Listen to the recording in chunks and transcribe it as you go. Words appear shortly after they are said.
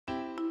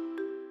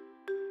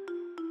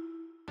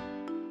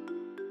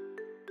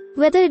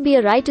Whether it be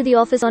a ride to the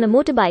office on a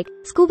motorbike,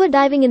 scuba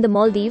diving in the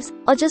Maldives,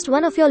 or just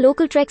one of your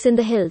local treks in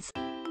the hills,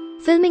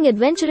 filming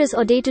adventurous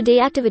or day-to-day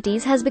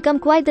activities has become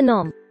quite the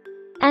norm.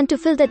 And to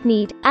fill that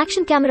need,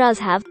 action cameras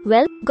have,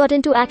 well, got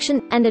into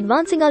action and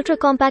advancing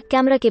ultra-compact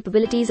camera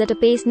capabilities at a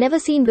pace never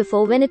seen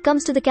before when it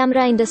comes to the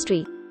camera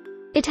industry.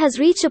 It has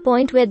reached a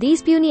point where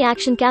these puny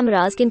action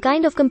cameras can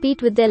kind of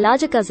compete with their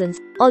larger cousins,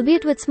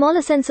 albeit with smaller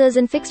sensors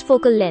and fixed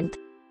focal length.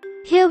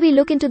 Here we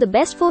look into the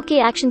best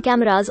 4K action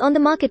cameras on the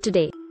market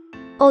today.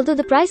 Although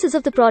the prices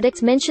of the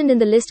products mentioned in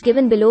the list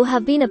given below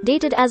have been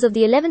updated as of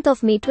the 11th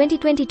of May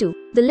 2022,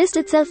 the list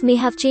itself may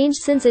have changed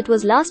since it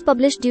was last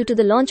published due to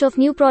the launch of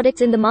new products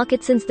in the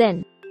market since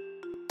then.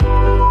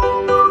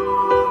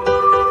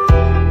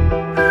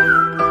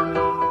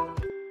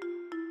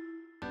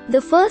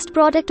 The first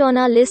product on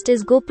our list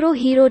is GoPro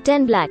Hero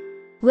 10 Black.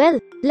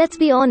 Well, let's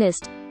be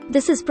honest.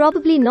 This is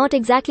probably not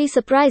exactly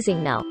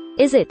surprising now,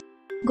 is it?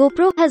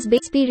 GoPro has big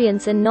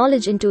experience and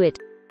knowledge into it.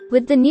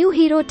 With the new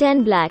Hero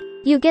 10 Black,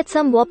 you get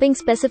some whopping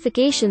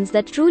specifications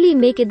that truly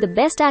make it the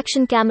best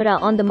action camera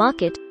on the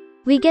market.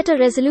 We get a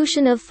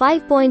resolution of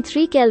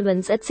 5.3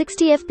 kelvins at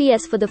 60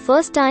 fps for the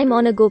first time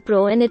on a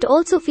GoPro, and it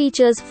also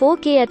features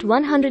 4K at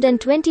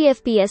 120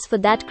 fps for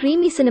that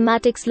creamy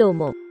cinematic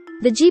slow-mo.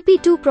 The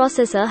GP2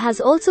 processor has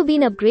also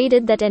been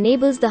upgraded that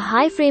enables the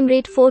high frame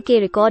rate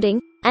 4K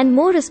recording, and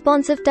more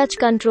responsive touch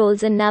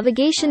controls and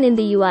navigation in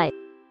the UI.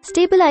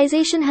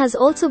 Stabilization has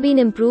also been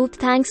improved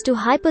thanks to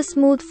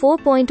hyper-smooth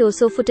 4.0,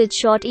 so footage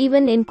shot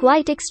even in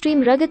quite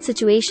extreme rugged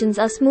situations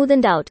are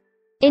smoothened out.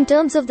 In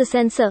terms of the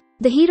sensor,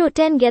 the Hero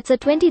 10 gets a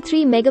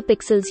 23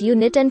 megapixels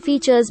unit and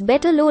features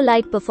better low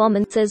light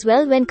performance as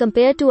well when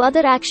compared to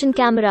other action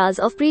cameras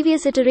of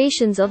previous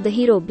iterations of the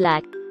Hero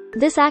Black.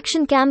 This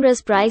action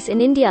camera's price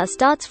in India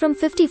starts from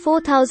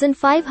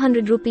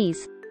 54,500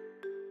 rupees.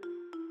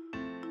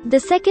 The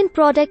second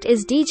product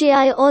is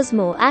DJI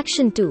Osmo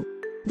Action 2.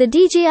 The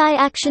DJI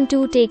Action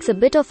 2 takes a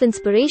bit of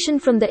inspiration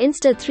from the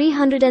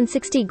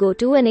Insta360 Go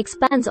 2 and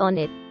expands on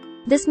it.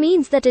 This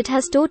means that it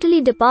has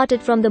totally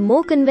departed from the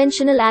more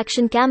conventional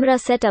action camera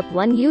setup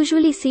one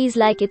usually sees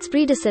like its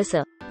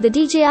predecessor, the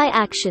DJI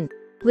Action.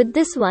 With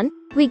this one,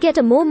 we get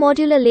a more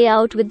modular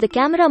layout with the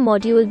camera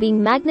module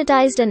being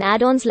magnetized and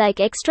add-ons like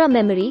extra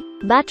memory,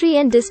 battery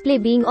and display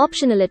being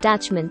optional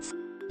attachments.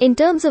 In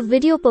terms of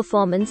video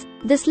performance,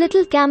 this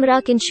little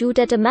camera can shoot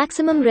at a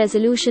maximum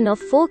resolution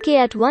of 4K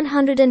at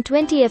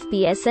 120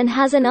 fps and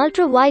has an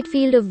ultra-wide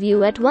field of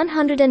view at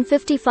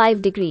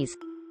 155 degrees.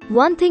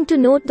 One thing to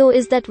note though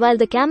is that while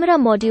the camera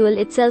module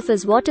itself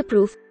is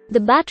waterproof, the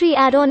battery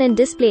add-on and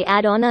display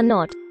add-on are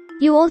not.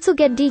 You also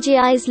get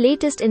DJI's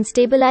latest in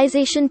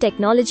stabilization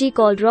technology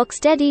called Rock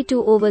Steady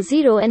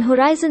 2/0 and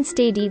Horizon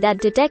Steady that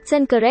detects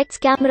and corrects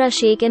camera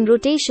shake and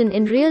rotation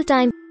in real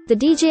time. The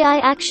DJI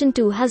Action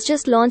 2 has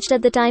just launched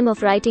at the time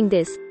of writing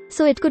this,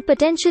 so it could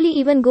potentially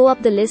even go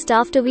up the list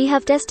after we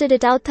have tested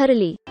it out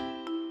thoroughly.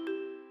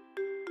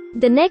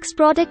 The next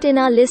product in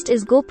our list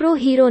is GoPro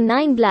Hero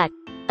 9 Black.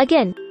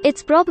 Again,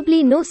 it's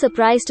probably no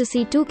surprise to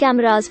see two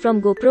cameras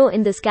from GoPro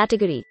in this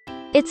category.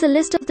 It's a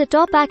list of the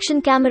top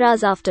action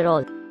cameras after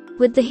all.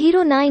 With the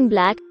Hero 9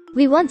 Black,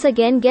 we once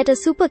again get a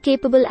super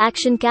capable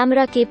action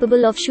camera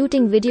capable of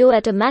shooting video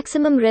at a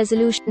maximum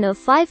resolution of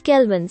 5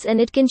 kelvins, and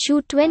it can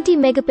shoot 20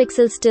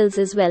 megapixel stills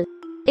as well.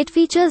 It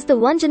features the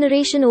one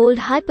generation old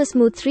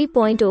Hypersmooth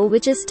 3.0,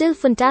 which is still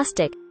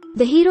fantastic.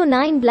 The Hero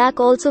 9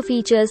 Black also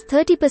features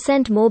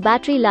 30% more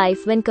battery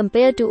life when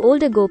compared to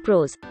older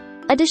GoPros.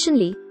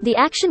 Additionally, the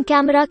action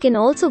camera can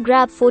also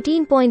grab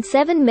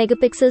 14.7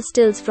 megapixel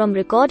stills from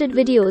recorded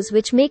videos,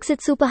 which makes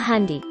it super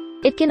handy.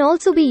 It can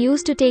also be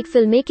used to take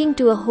filmmaking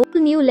to a whole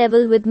new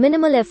level with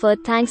minimal effort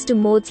thanks to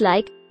modes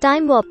like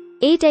Time Warp,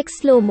 8x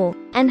Slow-Mo,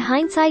 and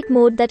Hindsight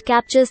mode that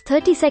captures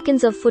 30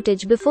 seconds of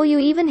footage before you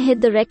even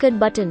hit the record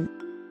button.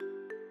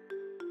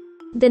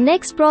 The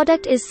next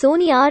product is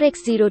Sony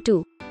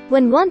RX02.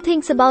 When one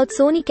thinks about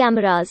Sony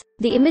cameras,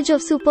 the image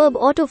of superb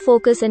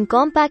autofocus and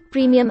compact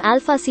premium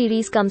Alpha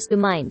series comes to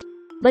mind.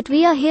 But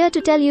we are here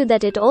to tell you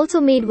that it also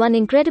made one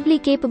incredibly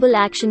capable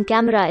action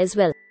camera as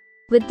well.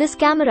 With this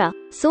camera,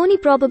 Sony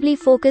probably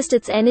focused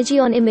its energy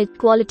on image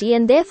quality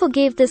and therefore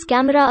gave this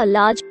camera a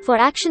large, for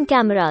action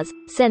cameras,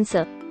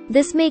 sensor.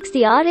 This makes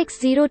the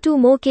RX02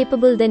 more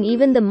capable than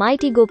even the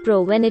mighty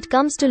GoPro when it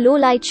comes to low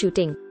light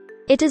shooting.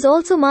 It is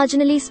also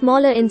marginally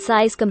smaller in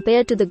size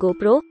compared to the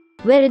GoPro,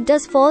 where it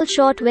does fall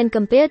short when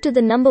compared to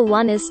the number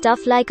one is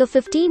stuff like a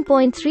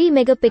 15.3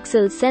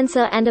 megapixel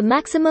sensor and a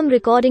maximum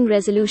recording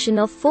resolution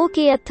of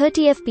 4K at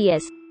 30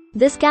 fps.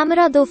 This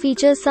camera though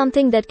features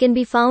something that can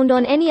be found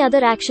on any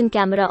other action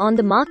camera on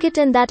the market,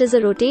 and that is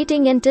a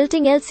rotating and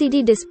tilting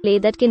LCD display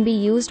that can be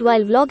used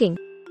while vlogging.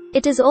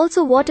 It is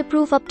also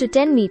waterproof up to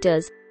 10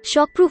 meters,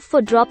 shockproof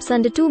for drops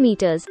under 2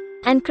 meters,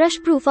 and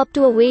crushproof up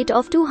to a weight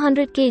of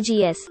 200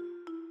 kgs.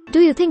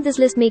 Do you think this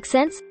list makes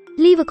sense?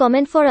 Leave a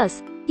comment for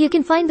us. You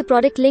can find the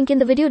product link in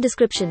the video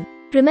description.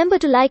 Remember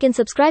to like and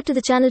subscribe to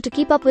the channel to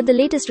keep up with the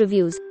latest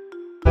reviews.